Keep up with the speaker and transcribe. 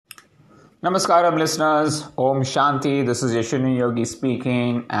Namaskaram listeners, Om Shanti, this is Yashwini Yogi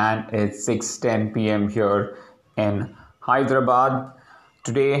speaking and it's 6:10 p.m. here in Hyderabad.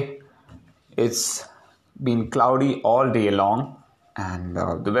 Today it's been cloudy all day long and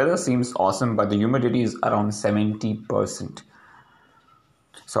the weather seems awesome but the humidity is around 70%.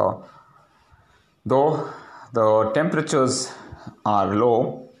 So though the temperatures are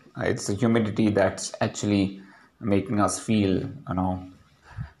low, it's the humidity that's actually making us feel,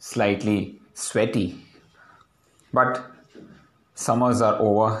 slightly sweaty. But summers are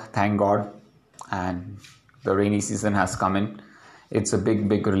over, thank God, and the rainy season has come in. It's a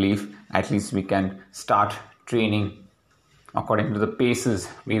big relief. At least we can start training according to the paces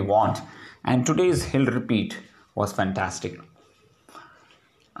we want. And today's hill repeat was fantastic.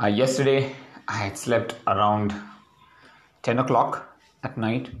 Yesterday I had slept around 10 o'clock at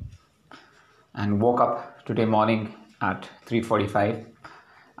night and woke up today morning at 3:45.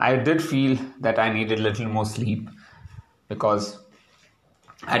 I did feel that I needed a little more sleep because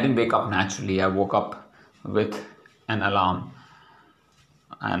I didn't wake up naturally. I woke up with an alarm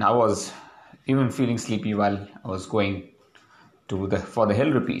and I was even feeling sleepy while I was going for the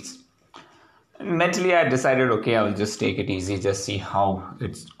hill repeats. And mentally I decided, okay, I will just take it easy, just see how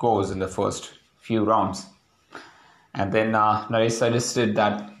it goes in the first few rounds. And then Naresh suggested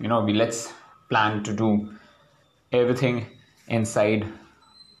that, let's plan to do everything inside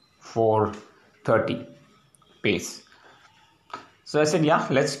 4:30 pace. So I said, yeah,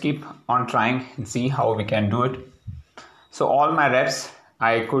 let's keep on trying and see how we can do it. So all my reps,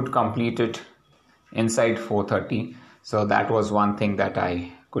 I could complete it inside 4:30. So that was one thing that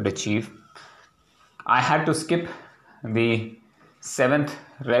I could achieve. I had to skip the 7th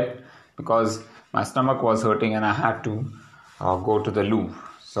rep because my stomach was hurting and I had to go to the loo.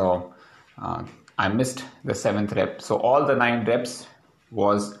 So I missed the 7th rep. So all the 9 reps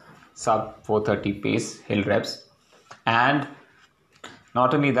was sub 4:30 pace hill reps. And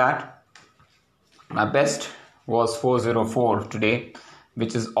not only that, my best was 4:04 today,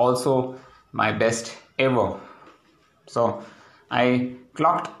 which is also my best ever. So I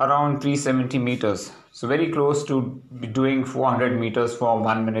clocked around 370 meters. So very close to doing 400 meters for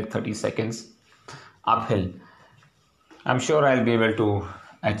 1 minute 30 seconds uphill. I'm sure I'll be able to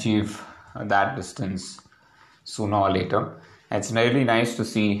achieve that distance sooner or later. It's really nice to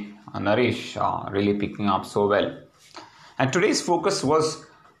see Naresh really picking up so well. And today's focus was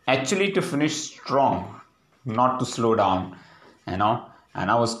actually to finish strong, not to slow down, And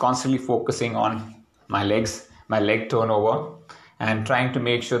I was constantly focusing on my legs, my leg turnover, and trying to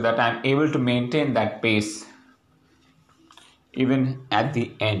make sure that I'm able to maintain that pace even at the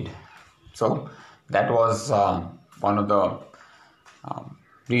end. So that was one of the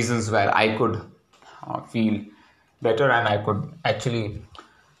reasons where I could feel better and I could actually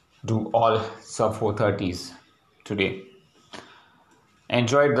do all sub 4:30s today.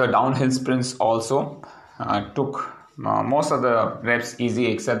 Enjoyed the downhill sprints also. Took most of the reps easy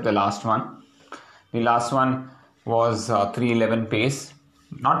except the last one. The last one was 3:11 pace.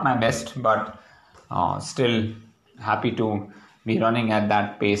 Not my best, but still happy to be running at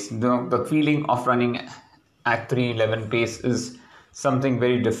that pace. The feeling of running at 3:11 pace is something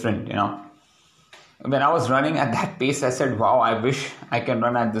very different, When I was running at that pace, I said, wow, I wish I can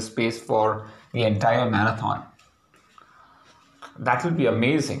run at this pace for the entire marathon. That would be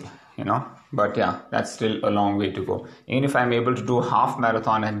amazing, But yeah, that's still a long way to go. Even if I'm able to do half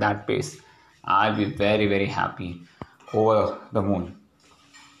marathon at that pace, I'll be very, very happy, over the moon.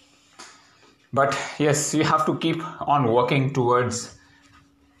 But yes, you have to keep on working towards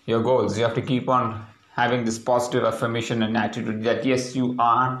your goals. You have to keep on having this positive affirmation and attitude that yes, you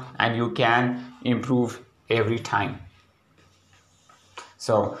are and you can improve every time.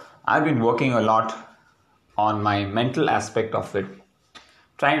 So I've been working a lot on my mental aspect of it,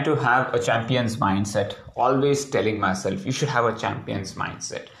 trying to have a champion's mindset, always telling myself you should have a champion's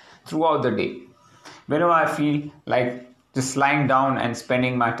mindset throughout the day. Whenever I feel like just lying down and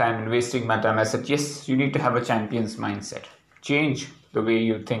spending my time and wasting my time, I said, yes, you need to have a champion's mindset. Change the way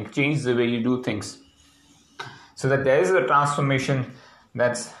you think, change the way you do things, so that there is a transformation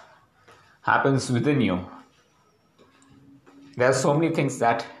that happens within you. There are so many things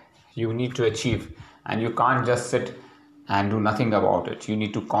that you need to achieve, and you can't just sit and do nothing about it. You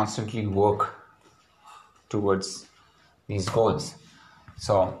need to constantly work towards these goals.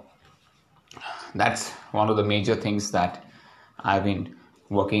 So that's one of the major things that I've been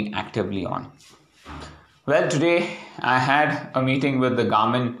working actively on. Well, today I had a meeting with the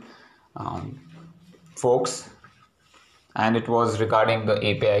Garmin folks, and it was regarding the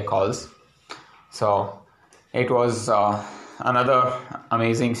API calls. So it was another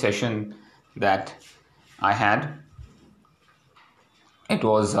amazing session that I had. It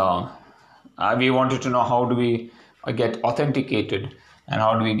was we wanted to know how do we get authenticated and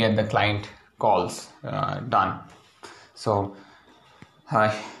how do we get the client calls done. So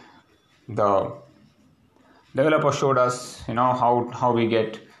the developer showed us, how we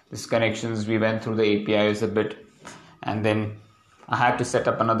get these connections. We went through the APIs a bit, and then I had to set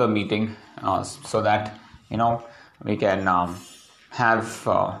up another meeting so that we can have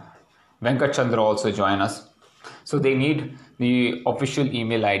Venkat Chandra also join us. So they need the official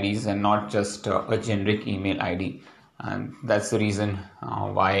email IDs and not just a generic email ID, and that's the reason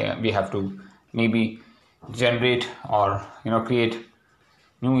why we have to maybe generate or create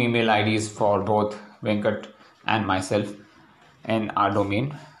new email IDs for both Venkat and myself in our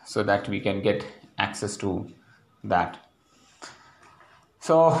domain, so that we can get access to that.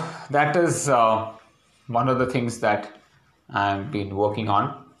 So that is one of the things that I've been working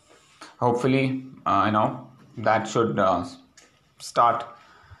on. Hopefully, that should start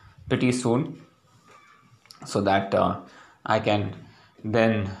pretty soon, so that I can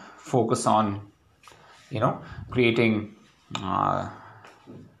then focus on creating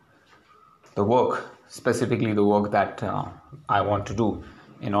the work, specifically the work that I want to do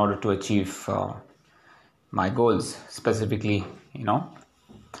in order to achieve my goals, specifically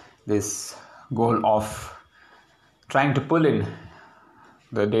this goal of trying to pull in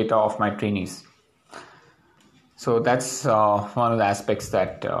the data of my trainees. So that's one of the aspects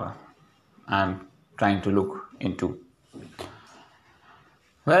that I'm trying to look into.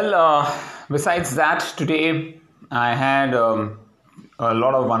 Well, besides that, today I had a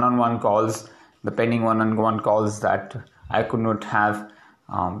lot of one-on-one calls, the pending one-on-one calls that I could not have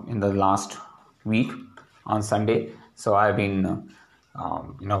in the last week on Sunday. So I've been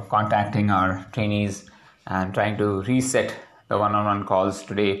contacting our trainees and trying to reset the one-on-one calls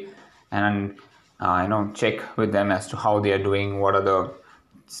today, and check with them as to how they are doing, what are the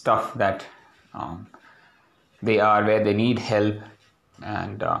stuff that they are, where they need help,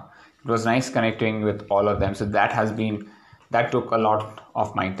 and it was nice connecting with all of them. So that took a lot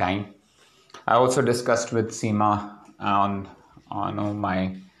of my time. I also discussed with Seema on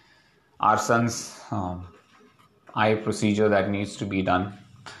our son's eye procedure that needs to be done.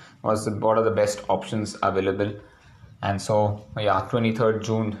 What are the best options available? And so 23rd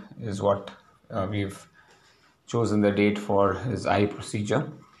June is what we've chosen the date for his eye procedure.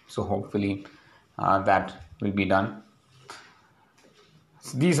 So hopefully that will be done.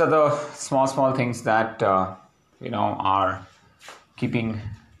 So these are the small things that are keeping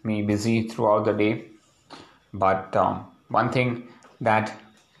me busy throughout the day. But one thing that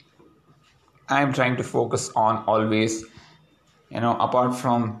I'm trying to focus on always, apart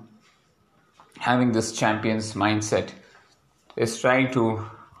from having this champion's mindset, is trying to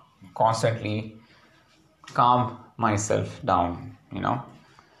constantly calm myself down,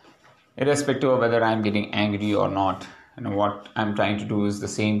 irrespective of whether I'm getting angry or not. What I'm trying to do is the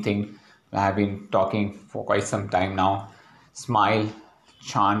same thing I've been talking for quite some time now: smile,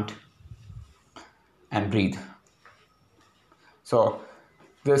 chant, and breathe. So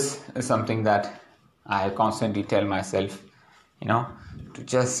this is something that I constantly tell myself, to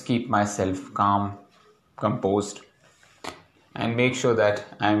just keep myself calm, composed, and make sure that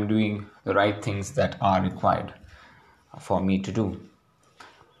I'm doing the right things that are required for me to do.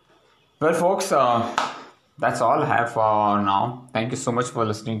 Well, folks, that's all I have for now. Thank you so much for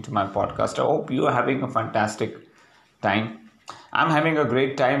listening to my podcast. I hope you are having a fantastic time. I'm having a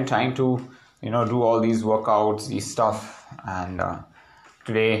great time trying to, do all these workouts, these stuff. And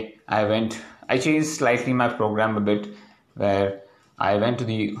today I changed slightly my program a bit, where I went to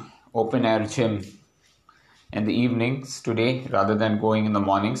the open air gym in the evenings today rather than going in the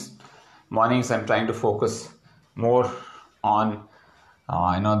mornings. Mornings I'm trying to focus more on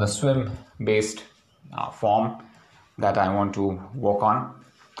the swim based form that I want to work on.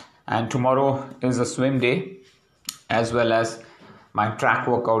 And tomorrow is a swim day as well as my track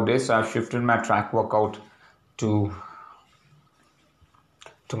workout day. So I've shifted my track workout to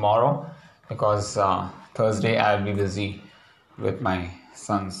tomorrow because Thursday I'll be busy with my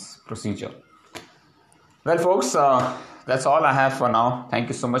son's procedure. Well, folks, that's all I have for now. Thank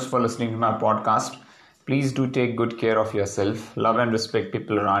you so much for listening to my podcast. Please do take good care of yourself. Love and respect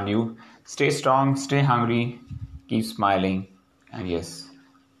people around you. Stay strong, stay hungry, keep smiling, and yes,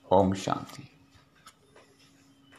 Om Shanti.